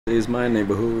Is my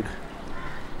neighborhood.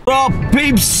 Bro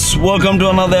peeps, welcome to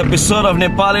another episode of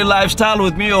Nepali Lifestyle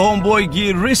with me, your homeboy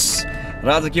Girish.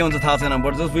 Raja ke huncha thaha chaina,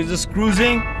 but we're just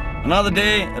cruising. Another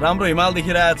day, राम्रो हिमाल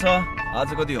देखिरहेको छ.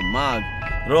 आज कति हो माघ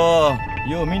र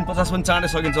यो मिन 50 पनि चाँडै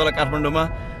सकिन्छ होला काठमाडौँमा.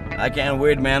 I can't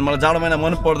wait man. मलाई जाडो महिना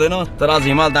मन पर्दैन तर आज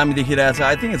हिमाल दामी देखिरहेको छ.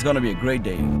 I think it's going to be a great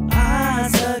day.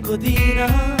 आजको दिन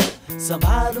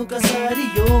सम्हालु कसरी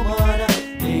यो मन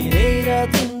धेरै र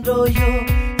तिम्रो यो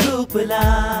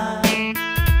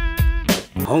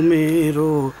हो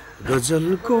मेरो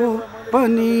गजलको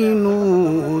पनि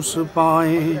नुस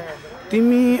पाए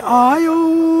तिमी आयो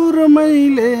र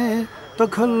मैले त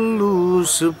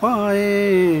खल्लुस पाए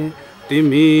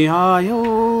तिमी आयो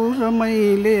र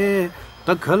मैले त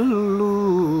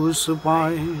खल्लुस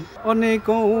पाए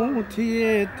अनेकौं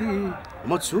थिए ती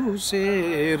म छु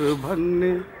शेर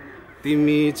भन्ने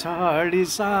तिमी छाडी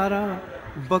सारा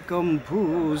बकम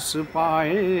फूस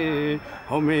पाए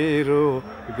हो मेरो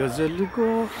गजलको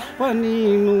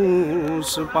पनि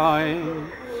नुस पाए.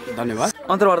 धन्यवाद.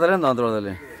 अन्तर्वार्ताले नि त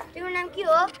अन्तर्वार्ताले. तिम्रो नाम के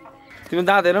हो? तिम्रो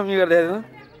दाँत हेरौँ यो गर्दै हेर्नु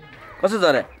कसो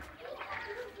झरे?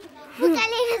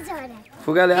 फुकाले झरे.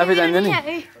 फुकाले आफै जान्छ नि.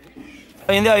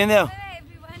 हिँड्दै हिँड्दै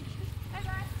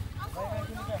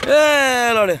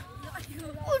ए लड्यो.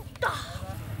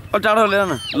 टाढो लिएर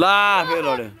न. ला फेरि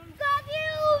लड्यो.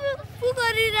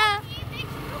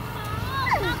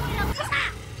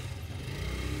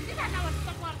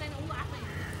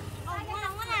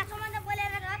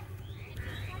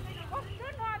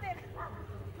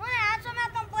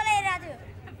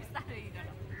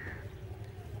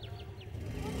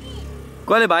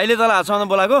 कहिले भाइले तँलाई हातसम्म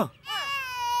बोलाएको?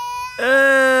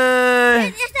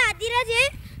 ए यस्तो हाततिर चाहिँ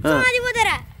समाधि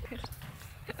बोधरा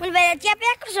मैले बाहिर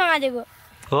च्याप्याक समाधेको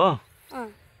हो.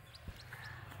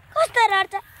 कस्तो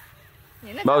रड्छ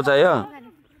बाउ चाहियो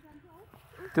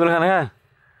तिमीले खाना खायो?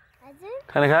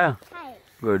 खाना खायो?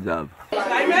 Good job.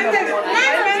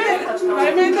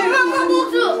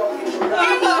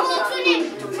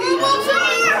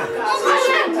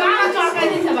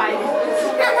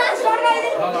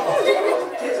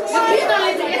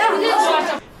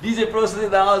 DJ Process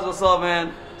in the house, what's up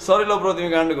man? Sorry lo bro, तिमी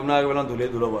गाण्डो घुम्न आएको बेला धुले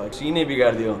धुलो भयो. सिनै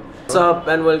बिगार्दियो. What's up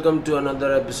and welcome to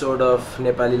another episode of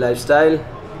Nepali Lifestyle.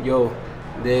 Yo,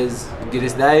 there's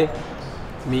Girish Dai,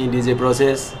 me DJ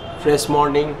Process. Fresh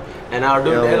morning and our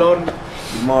dude alone.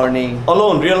 Good morning.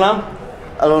 Alone, real name?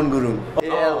 Alone Guru.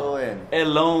 A-L-O-N.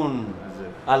 Alone.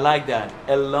 I like that.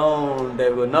 Alone.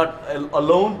 They were not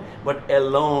alone, but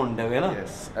alone. They were,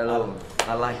 Yes, alone.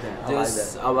 I like that. I like Just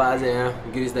that. अब आज यहाँ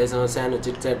गिरिश दाइसँग सानो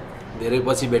चिटच्याट धेरै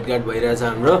पछि भेटघाट भइरहेछ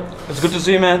हाम्रो. It's good to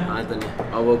see you, man. आज त नि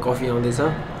अब कफी आउँदैछ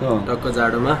टक्क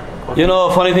जाडोमा. You know,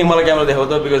 funny thing, मलाई क्यामेरा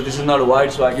देखाउँदा because this is not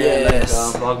wide, so I can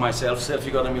Yes. vlog myself.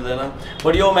 Selfie गर्न मिल्दैन.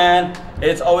 But yo, man,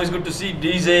 it's always good to see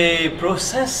DJ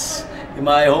Process,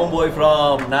 my homeboy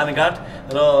from Nanaghat.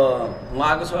 र म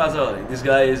आएको छु आज. This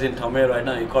guy is in Thame right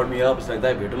now. He called me up. It's like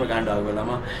that भेटौँ न गाण्डो आएको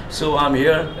बेलामा. So I'm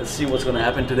here. Let's see what's going to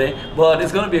happen today. But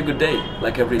it's going to be a good day,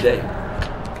 like every day.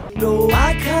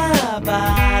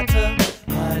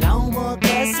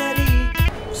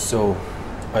 So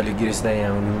अहिले गिरिश दाइ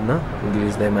यहाँ हुनुहुन्न.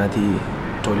 गिरिश दाइ माथि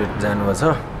टोइलेट जानुभएको छ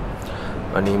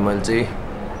अनि मैले चाहिँ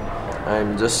I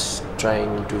am just trying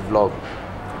to vlog.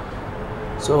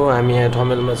 So हामी यहाँ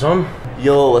ठमेलमा छौँ.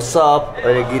 Yo, what's up?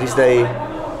 अहिले गिरिश दाई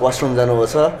वासरुम जानुभएको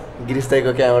छ. गिरिश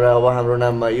दाईको क्यामेरा अब हाम्रो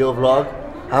नाममा यो भ्लग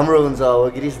हाम्रो हुन्छ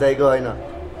अब गिरिश दाईको होइन.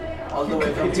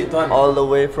 All the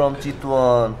way from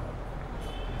Chitwan.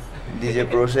 DJ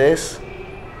Process.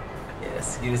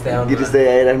 Yes, Girish दाई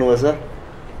आइराख्नु भएको छ.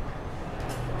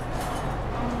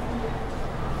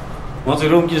 म चाहिँ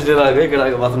रुम किस लिएर आएको है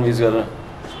केटाको बाथरुम युज गरेर.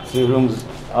 So rooms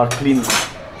are clean.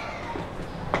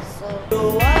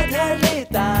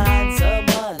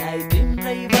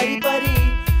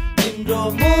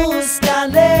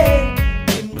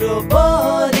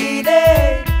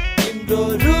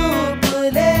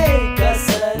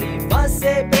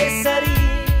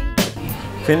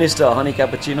 Finished a honey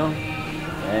cappuccino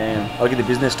and अलिकति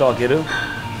business talkहरू.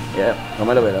 Yeah,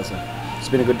 रमाइलो भइरहेछ. It's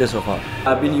been a good day so far.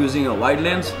 I've been using a wide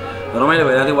lens. रमाइलो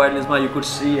भइरहेको थियो wide lensमा. You could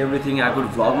see everything. I could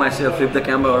vlog myself, flip the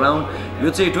camera around. यो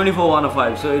चाहिँ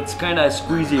 24:105, so it's kind of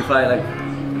squeezy if I like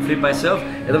flip myself.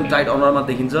 एकदम tight अनुहारमा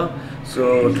देखिन्छ. So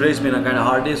today's been a kind of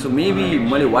hard day. So maybe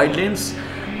मैले wide lens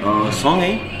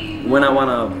सँगै when I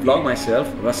wanna vlog myself,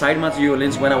 र साइडमा चाहिँ यो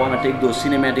lens when I wanna take those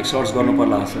cinematic shots गर्नु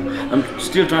पर्ला जस्तो. I'm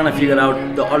still trying to figure out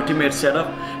the ultimate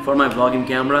setup for my vlogging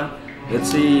camera.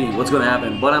 Let's see what's gonna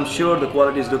happen. But I'm sure the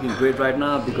quality is looking great right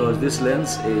now because this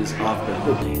lens is off the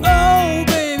hook. Oh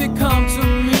baby, come to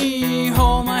me,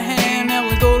 hold my hand and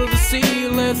we'll go to the sea.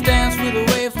 Let's dance with the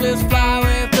waves, let's fly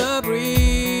with the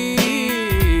breeze.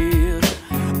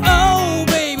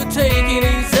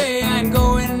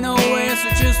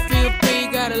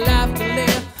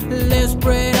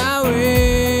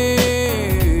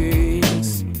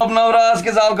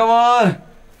 के छ खबर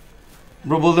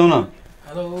bro बोल्दै न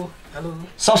hello hello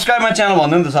subscribe my channel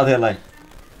भन्दै नि त साथीहरुलाई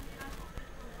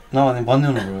नभने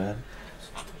भन्दिउ न ब्रो यार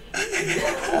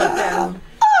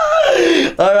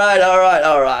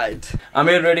Alright. I'm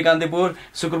here ready Kantipur.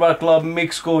 Sukrabar Club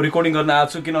Mix ko recording garna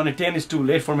aएको छु किनभने 10 is too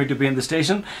late for me to be in the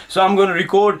station. So I'm going to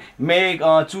record, make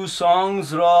 2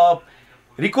 songs,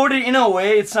 record it in a way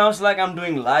it sounds like I'm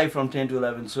doing live from 10 to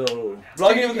 11. So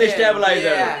vlogging with the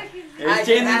stabilizer. Yeah. It's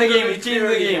changing the game. It's changing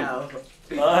the game.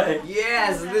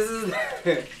 Yes,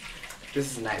 this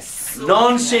is nice.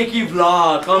 Non-shaky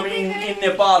vlog coming in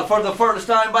Nepal for the first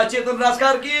time by Chetan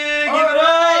Raskarki. Give it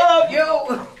up. Yo.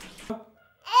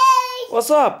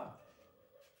 What's up?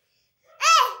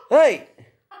 Hey!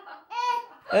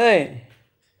 Hey!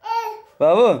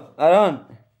 Babu, Aran.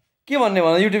 के भन्ने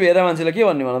भन YouTube हेरेर मान्छेलाई के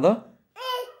भन्ने भन त?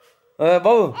 ए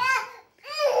बाबु.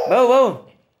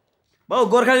 बाबु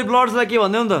गोर्खाली ब्लड्सलाई के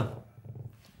भन्दै हो नि त?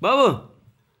 बाबु.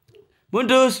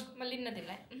 बुन्टुस. म लिन्न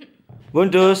त्यसलाई.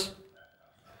 बुन्टुस.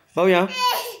 बाबु यहाँ.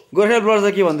 गोर्खाली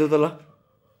ब्लड्सलाई के भन्दै हो त ल?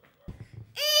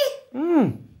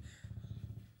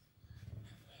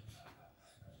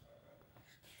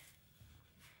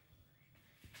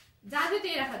 जादु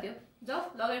त्यही राख त्यो जाऊ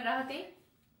लगेर राख त्यही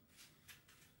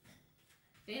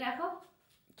राख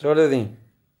छोड्दै दिँ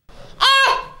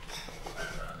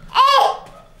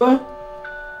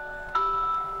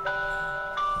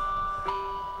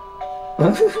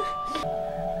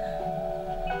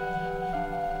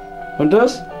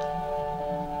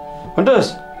Hunters?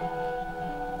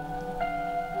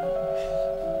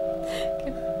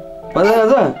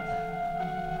 Aza?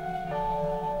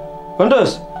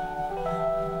 Hunters?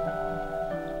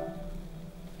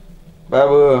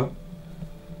 Babu.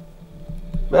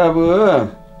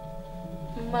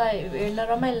 मलाई हेर्न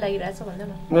रमाइलो लागिरहेछ भन्दै न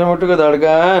मेरो मुटुको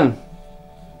धड्कन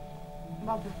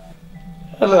बाबु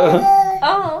हेलो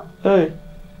हे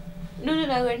नुनु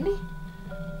नगर्ने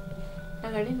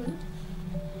नुनु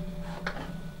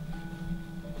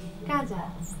कहाँ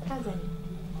जाने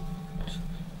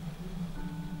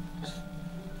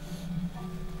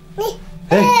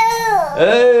हे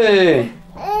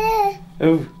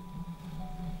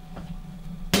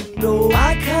तिम्रो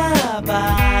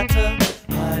आँखाबाट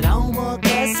हराउ म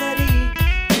कसरी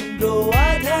तिम्रो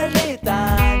आधारले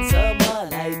तान्छ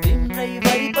मलाई तिम्रै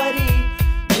वरिपरि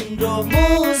तिम्रो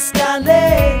मुस्कानले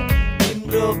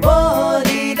तिम्रो